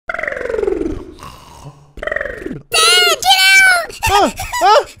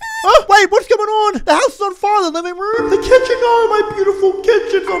Wait, what's going on? The house is on fire, the living room. The kitchen, oh, my beautiful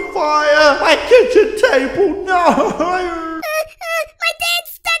kitchen's on fire. My kitchen table, no. My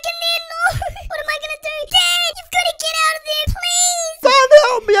dad's stuck in there. No. What am I going to do? Dad, you've got to get out of there, please. Son,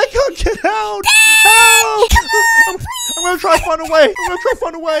 help me. I can't get out. Dad, help. come on, I'm going to try to find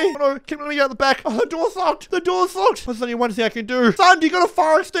a way. Oh, no, keep letting me out the back. Oh, the door's locked. There's only one thing I can do. Son, do you got a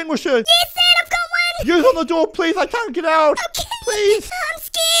fire extinguisher? Yes, Dad, I've got one. Use on the door, please. I can't get out. Okay. Please. I'm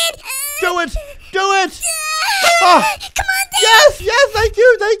scared. Do it. Come on, Dad. Yes, thank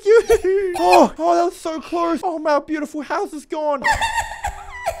you. Oh, that was so close. Oh, my beautiful house is gone.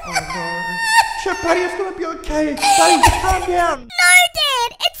 Oh, no. Chip, buddy, it's going to be okay. Buddy, just calm down. No,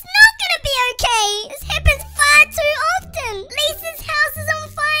 Dad, it's not going to be okay. This happens far too often. Lisa's house is on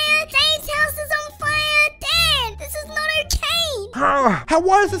fire. Dave's house is on fire. Dad, this is not okay.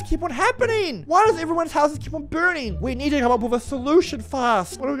 Why does this keep on happening? Why does everyone's houses keep on burning? We need to come up with a solution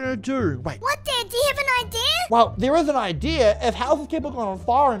fast. What are we going to do? Wait. What, Dad? Do you have an idea? Well, there is an idea. If houses keep on going on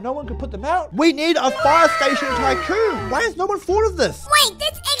fire and no one can put them out, we need a fire station in Tycoon. Why has no one thought of this? Wait,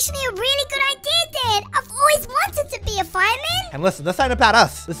 that's actually a really good idea, Dad. I've always wanted to be a fireman. And listen, this ain't about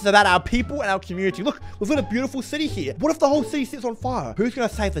us. This is about our people and our community. Look, we've got a beautiful city here. What if the whole city sets on fire? Who's going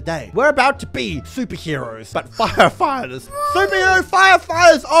to save the day? We're about to be superheroes, but firefighters. Superhero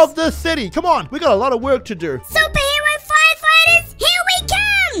firefighters of the city. Come on, we got a lot of work to do. Superhero firefighters, here we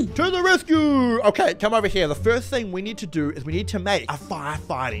come. To the rescue. Okay, come over here. The first thing we need to do is we need to make a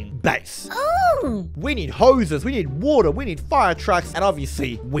firefighting base. Oh. We need hoses, we need water, we need fire trucks, and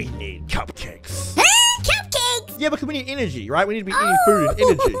obviously we need cupcakes. Cupcakes? Yeah, because we need energy, right? We need to be eating food and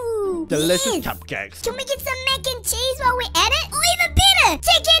energy. Delicious cupcakes. Can we get some mac and cheese while we're at it? Or even better,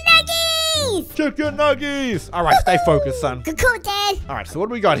 chicken nuggets! Chicken nuggets! Alright, stay focused, son. Good call, Dad. Alright, so what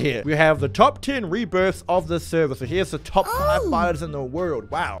do we got here? We have the top 10 rebirths of the server. So here's the top 5 fighters in the world.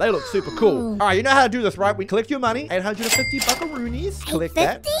 Wow, they look super cool. Alright, you know how to do this, right? We collect your money, 850 buckaroonies. Collect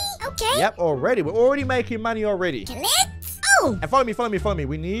that. 850? Okay. Yep, already. We're already making money already. Collect? Oh. And follow me.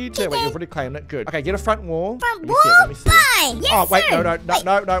 We need to... Wait, you've already claimed it. Good. Okay, get a front wall. Front wall? Let me see it. Buy. Yes, oh, wait, sir.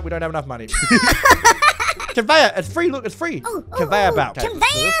 no. We don't have enough money. Conveyor, it's free. Look, it's free. Conveyor belt. Okay,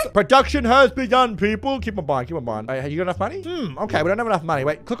 conveyor? Production has begun, people. Keep on buying. Have you got enough money? Okay, we don't have enough money.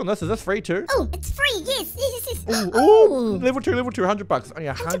 Wait, click on this. Is this free too? Oh, it's free. Yes. Ooh, level 2, $100. Only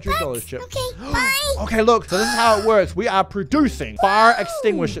 $100, Chip. Okay, bye. Okay, look, so this is how it works. We are producing fire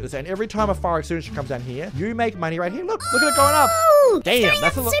extinguishers, and every time a fire extinguisher comes down here, you make money right here. Look at it going up. Damn,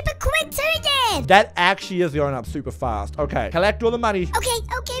 that's a super quick too, Dad. That actually is going up super fast. Okay, collect all the money.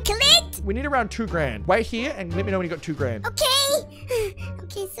 Okay, collect. We need around 2 grand. Wait here and let me know when you got 2 grand. Okay, so 300.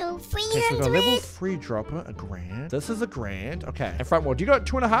 Okay, so we got a level 3 dropper, $1 grand. This is $1 grand. Okay, and front wall. Do you got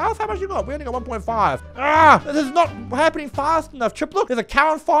 2.5? How much you got? We only got 1.5. Ah, this is not happening fast enough. Chip, look, there's a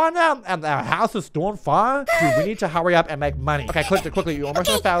cow on fire now, and our house is still on fire. Dude, we need to hurry up and make money. Okay, click it quickly. You're almost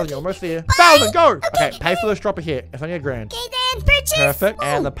at 1,000. You're almost there. 1,000, go. Okay, pay for this dropper here. It's only $1 grand. Okay, then purchase. Perfect.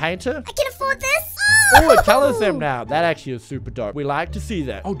 And the painter. I can afford this. Oh, it colors them now. That actually is super dope. We like to see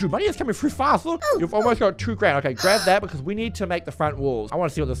that. Oh, dude, money is coming through fast. Look, you've almost got 2 grand. Okay, grab that because we need to make the front walls. I want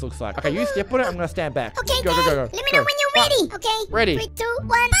to see what this looks like. Okay, you step on it. I'm going to stand back. Okay, go. Let me know when you're ready. Okay. Ready. 3, 2,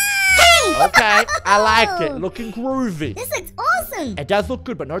 1. Okay, I like it. Looking groovy. This looks awesome. It does look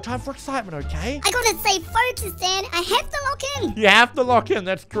good, but no time for excitement, okay? I gotta stay focused, Dad. I have to lock in. You have to lock in.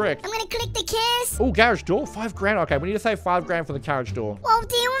 That's correct. I'm gonna click the cash. Oh, garage door. 5 grand. Okay, we need to save 5 grand for the garage door. Well,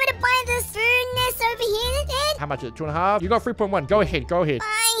 do you want me to buy this food nest over here, Dad? How much is it? 2.5? You got 3.1. Go ahead.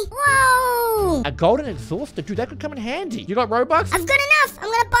 Bye. Whoa. A golden exhauster? Dude, that could come in handy. You got Robux? I've got enough.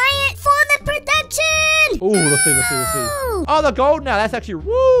 I'm gonna buy it for the production. Oh, let's see. Oh, the gold now. That's actually,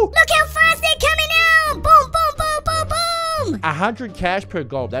 woo. Look how fast they're coming out. Boom. 100 cash per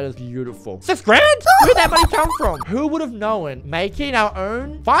gold. That is beautiful. 6 grand? Where'd that money come from? Who would have known making our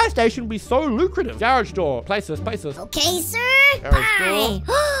own fire station would be so lucrative? Garage door. Place this. Okay, sir. Garage door.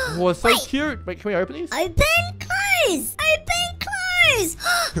 Oh, it's so Wait. cute. Wait, can we open these? Open, close.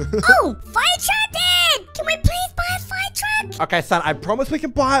 Oh, fire truck, Dad. Can we please buy a fire truck? Okay, son, I promise we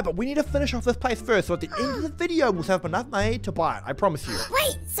can buy it, but we need to finish off this place first. So at the end of the video, we'll have enough money to buy it. I promise you.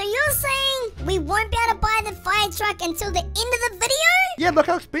 Wait, so you're saying we won't be able to buy the fire truck until the end of the video? Yeah, look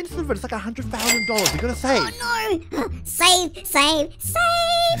how expensive it is. It's like $100,000. We gotta save. Oh, no. Save.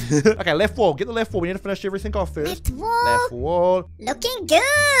 Okay, left wall. Get the left wall. We need to finish everything off first. Left wall. Looking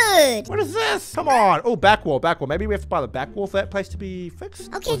good. What is this? Come on. Oh, back wall. Maybe we have to buy the back wall for that place to be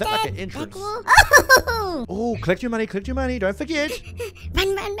fixed. Okay, or is that Dad. like an entrance? Back wall. Oh, collect your money. Don't forget.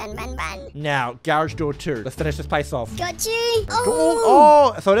 Run. Now, garage door 2. Let's finish this place off. Got you.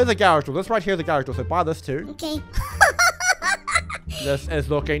 Oh, so it is a garage door. This right here is a garage door. So buy this too. Okay. This is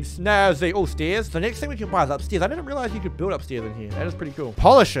looking snazzy. Oh, stairs. The next thing we can buy is upstairs. I didn't realize you could build upstairs in here. That is pretty cool.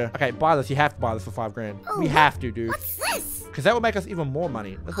 Polisher. Okay, buy this. You have to buy this for 5 grand. Oh, we have to, dude. What's this? Because that will make us even more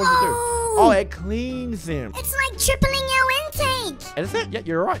money. That's what it do. Oh, it cleans them. It's like tripling our intake. Is it? Yeah,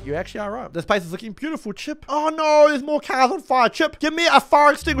 you're right. You actually are right. This place is looking beautiful, Chip. Oh, no. There's more cars on fire. Chip, give me a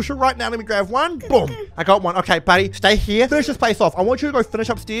fire extinguisher right now. Let me grab one. Boom. I got one. Okay, buddy. Stay here. Finish this place off. I want you to go finish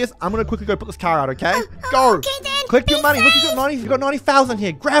upstairs. I'm going to quickly go put this car out, okay? Go. Okay, Dad. Click your money. Look, you got 90. You got 90,000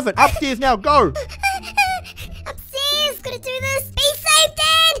 here. Grab it. Upstairs now. Go. Upstairs. Gonna do this. Be safe,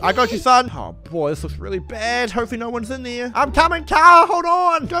 Dad. I got you, son. Oh, boy. This looks really bad. Hopefully no one's in there. I'm coming, car. Hold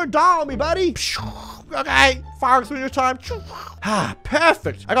on. Don't die on me, buddy. Okay. Fire extinguisher time. Ah,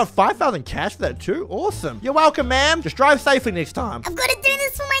 perfect. I got 5,000 cash for that too. Awesome. You're welcome, ma'am. Just drive safely next time. I've got to do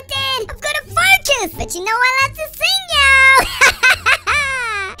this for my dad. I've got to focus. But you know I love to sing, y'all.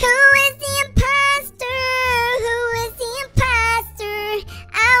 Who is the imposter? Who is the imposter?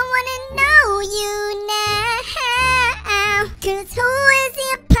 I want to know you now. Cause who is the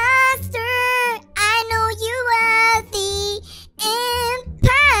imposter? I know you are the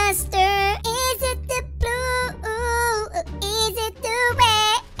imposter. Is it the blue? Is it the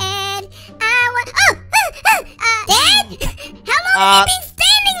red? Dad? How long have you been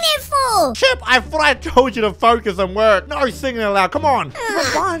standing there for? Chip, I thought I told you to focus and work. No singing aloud. Come on.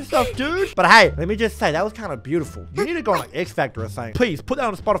 You're buying stuff, dude. But hey, let me just say, that was kind of beautiful. You need to go on like X Factor or something. Please, put that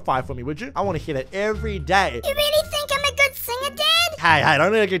on Spotify for me, would you? I want to hear that every day. You really think I'm a good singer, Dad? Hey,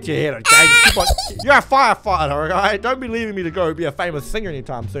 don't let it get to your head, okay? You're a firefighter, alright? Don't be leaving me to go be a famous singer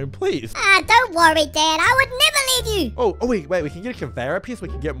anytime soon, please. Don't worry, Dad. I would never leave you. Oh, wait. We can get a conveyor piece. We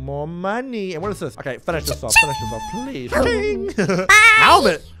can get more money. And what is this? Okay, finish this off, please. Ching.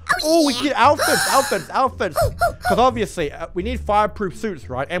 Helmet. Oh, we can get outfits. Because obviously, we need fireproof suits,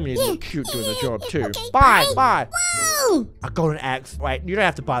 right? And we need to look cute doing the job, too. Okay, bye. Whoa. A golden axe. Wait, you don't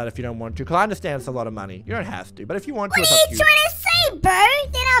have to buy that if you don't want to, because I understand it's a lot of money. You don't have to, but if you want to, What it's are up you to you. trying to say, bro?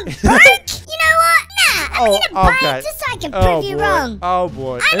 That I'm broke? You know what? Nah, I'm gonna buy it just so I can prove you wrong. Oh,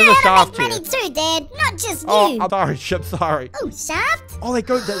 boy. I know how to make money too, Dad. Not just you. Oh, I'm sorry, Chip, sorry. Oh, shaft? Oh, they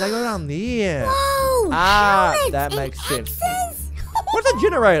go down there. Whoa, that helmets makes and sense. axes? What's a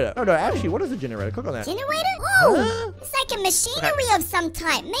generator? No, actually, what is a generator? Click on that. Generator? Whoa, it's like a machinery of some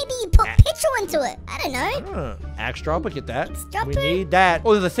type. Maybe you put petrol into it. I don't know. Axe dropper, get that. dropper? We need that.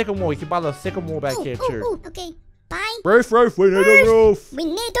 Oh, there's a second wall. You can buy the second wall back here, too. Okay, bye. Roof, we need a roof. We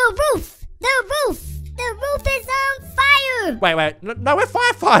need the roof. The roof. The roof is on fire. Wait. No, we're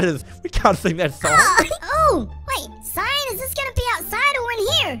firefighters. We can't sing that song. Wait. Sign? Is this gonna be outside or in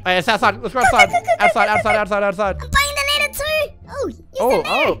here? Hey, it's outside. Let's go outside. Outside. I'm buying the letter too.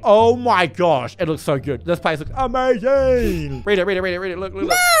 Oh my gosh. It looks so good. This place looks amazing. Read it. Look. Move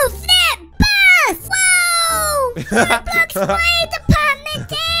that bus. Whoa. Roblox Fire Department,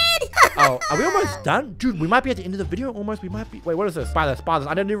 Dad. Oh, are we almost done? Dude, we might be at the end of the video. Almost, we might be. Wait, what is this? Buy this.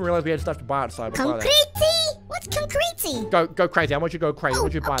 I didn't even realize we had stuff to buy outside. Concrete? What's concrete? Go crazy. I want you to go crazy. I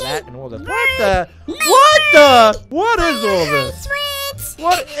want you to buy that and all this. What is all this?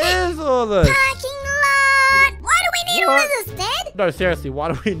 What is all this? Parking lot. Why do we need all of this, Dad? No, seriously,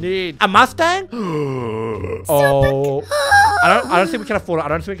 why do we need a Mustang? Oh, I don't think we can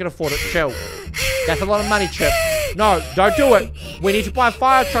afford it. Chill. That's a lot of money, Chip. No, don't do it. We need to buy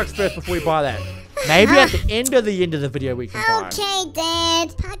fire trucks first before we buy that. Maybe at the end of the video we can buy. Okay,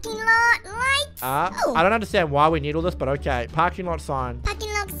 Dad. Parking lot lights. I don't understand why we need all this, but okay. Parking lot sign.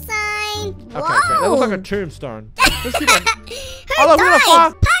 Parking lot sign. Okay, great. That looks like a tombstone. Let's keep on. Who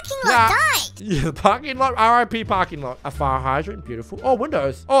died? Parking lot died. Yeah, parking lot. RIP parking lot. A fire hydrant. Beautiful. Oh,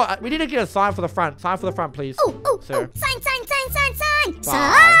 windows. Oh, we need to get a sign for the front. Sign for the front, please. Sir.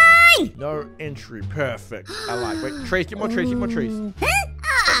 Sign. No entry. Perfect. I like. Wait, trees. Get more trees.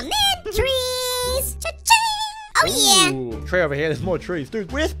 Aw, man. Trees. Cha-ching. Oh, yeah. Tree over here. There's more trees.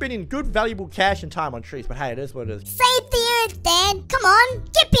 Dude, we're spending good, valuable cash and time on trees, but hey, it is what it is. Save the earth, Dad. Come on.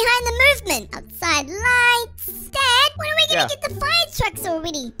 Get behind the movement. Outside lights. Dad, when are we going to get the fire trucks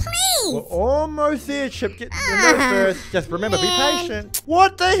already? Please. We're almost there, Chip. Get first. Just remember, be patient.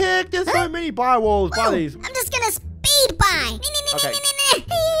 What the heck? There's so many buy walls. Buy these. I'm just going to speed by. Okay.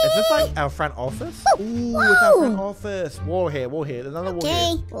 Is this like our front office? Ooh, it's our front office. Wall here. There's another wall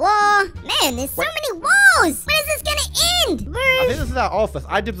here. Wall. Man, there's so many walls. When is this gonna end? I think this is our office.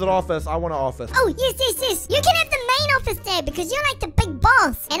 I dibs an office. I want an office. Oh, yes. You can have the main office there because you're like the big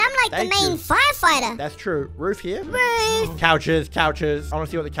boss. And I'm like the main firefighter. That's true. Roof here. Roof. Couches. I want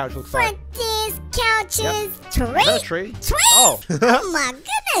to see what the couch looks like. Front desk, couches. Tree. Is that a tree? Tree? Oh. Oh my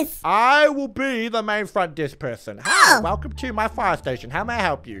goodness. I will be the main front desk person. Hi, welcome to my fire station. How may I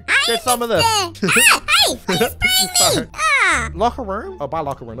help you? Get some of this. Hey, are you spraying me? Locker room? Oh, by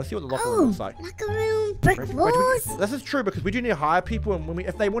locker room. Let's see what the locker room looks like. Locker room, brick walls. This is true because we do need to hire people, and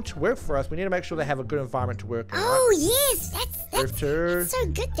if they want to work for us, we need to make sure they have a good environment to work in. Oh, yes. That's so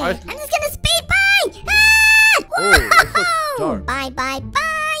good, Dad. I'm just going to speed by. Ah! Oh, this looks dope. Bye, bye, bye.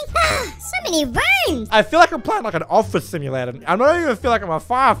 So many rooms. I feel like I'm playing like an office simulator. I don't even feel like I'm a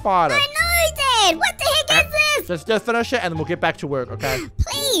firefighter. I know, Dad. What the heck is this? Just finish it and then we'll get back to work, okay?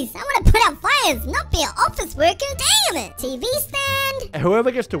 Please, I want to put out fires, not be an office worker. Damn it. TV stand. And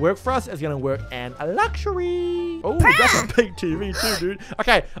whoever gets to work for us is going to work in a luxury. Oh, that's a big TV too, dude.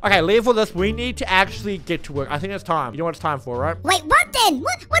 Okay, leave with this. We need to actually get to work. I think it's time. You know what it's time for, right? Wait, what then?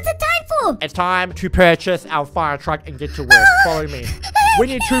 What's it time for? It's time to purchase our fire truck and get to work. Follow me. We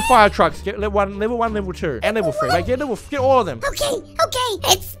need 2 fire trucks. Get level 1, level 2, and level 3. Like, get all of them. Okay.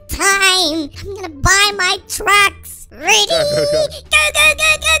 It's time. I'm gonna buy my trucks. Ready? Go.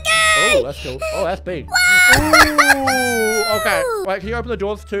 Oh, that's cool. Oh, that's big. Ooh, okay. Wait, can you open the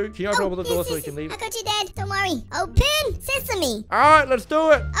doors too? Can you open the doors so we can leave? I got you, Dad. Don't worry. Open sesame. All right, let's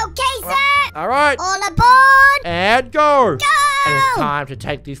do it. Okay, sir. All right. All aboard. And go. Go. And it's time to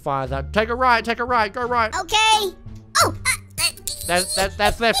take these fires out. Take a right. Go right. Okay. Oh.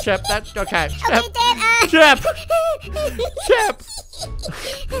 That's left, Chip. That's okay. Okay, Dad. Chip.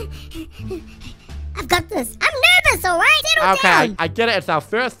 I've got this. I'm nervous, all right? Settle down. I get it. It's our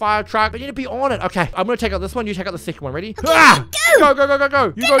first fire truck. We need to be on it. Okay, I'm gonna take out this one. You take out the second one. Ready? Okay, go.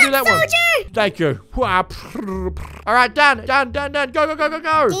 Go. You go do that soldier. one. Thank you. All right, done. Go.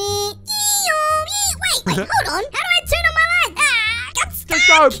 Wait, hold on. How do I turn on my light? I got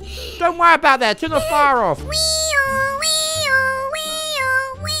stuck. Just go. Don't worry about that. Turn the fire off.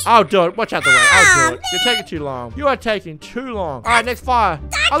 I'll do it. Watch out the way. I'll do it. You're taking too long. You are taking too long. All right, next fire.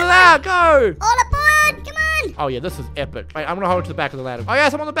 On the ladder, go. All aboard. Come on. Oh, yeah, this is epic. Wait, I'm going to hold it to the back of the ladder. Oh,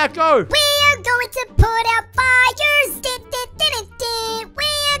 yes, I'm on the back. Go. We are going to put out fires. We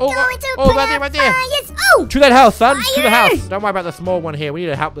are going to put out fires. Oh. To that house, son. Fire. To the house. Don't worry about the small one here. We need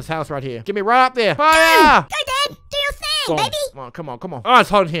to help this house right here. Get me right up there. Fire. Go, Dad. Do your thing, baby. Come on. Oh,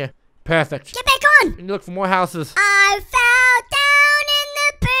 it's holding here. Perfect. Get back on. And you look for more houses. I fell down in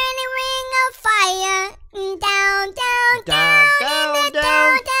the burning ring of fire. Down.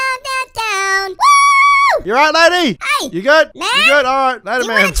 Woo! You right, lady? Hey. You good? Man? You good? All right, later, You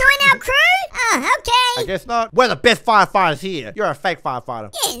man. want to join our crew? Okay. I guess not. We're the best firefighters here. You're a fake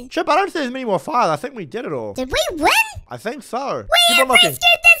firefighter. Yeah. Chip, I don't see there's many more fires. I think we did it all. Did we win? I think so. We have rescued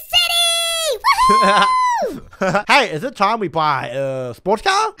the city! Woohoo! Hey, is it time we buy a sports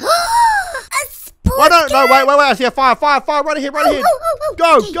car? A sports car? Wait. I see a fire. Right here.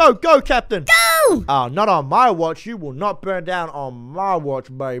 Go, Captain. Go! Oh, not on my watch. You will not burn down on my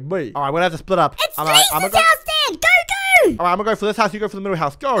watch, baby. All right, we're gonna have to split up. It's Lisa's house, Dan. Go! All right, I'm gonna go for this house. You go for the middle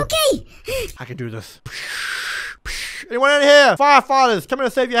house. Go. Okay. I can do this. Anyone in here? Firefighters, come in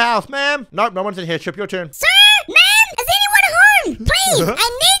and save your house, ma'am. Nope, no one's in here. Chip, your turn. Sir? Ma'am? Is anyone home? Please, I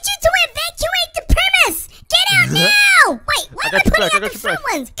need you to evacuate the premise. Get out now. Wait, why am I putting out the front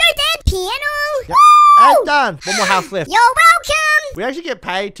ones? Go, Dad. Piano. Yep. And done. One more house left. You're welcome. We actually get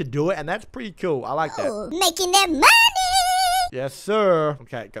paid to do it, and that's pretty cool. I like that. Oh, making that money. Yes, sir.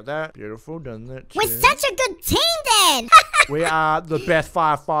 Okay, got that. Beautiful. Done that too. We're such a good team, Dad. We are the best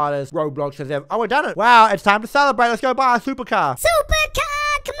firefighters Roblox has ever. Oh, we've done it. Wow, it's time to celebrate. Let's go buy a supercar.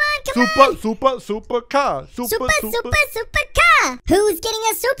 Supercar. Come on. Supercar. Supercar. Who's getting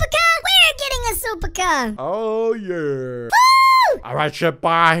a supercar? We're getting a supercar. Oh, yeah. Woo! All right, Chip,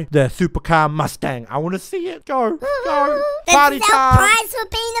 buy the supercar Mustang. I want to see it. Go. This Party is our time. prize for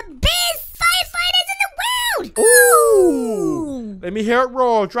being the best firefighters in the world. Ooh. Let me hear it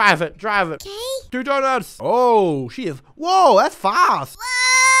roar. Drive it. Okay. 2 donuts. Oh, she is. Whoa, that's fast.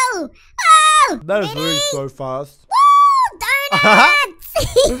 Whoa. That is Ready? really so fast. Woo! Donuts.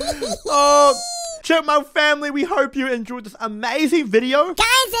 Oh, Chipmunk family, we hope you enjoyed this amazing video.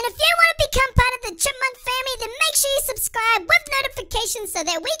 Guys, and if you want to become part of the Chipmunk family, then make sure you subscribe with notifications so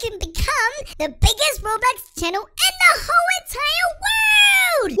that we can become the biggest Roblox channel in the whole entire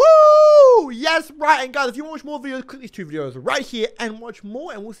world. Woo! Yes, right. And guys, if you want to watch more videos, click these 2 videos right here and watch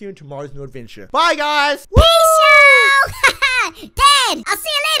more. And we'll see you in tomorrow's new adventure. Bye, guys. Peace out. Dad, I'll see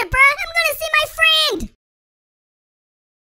you later, bro.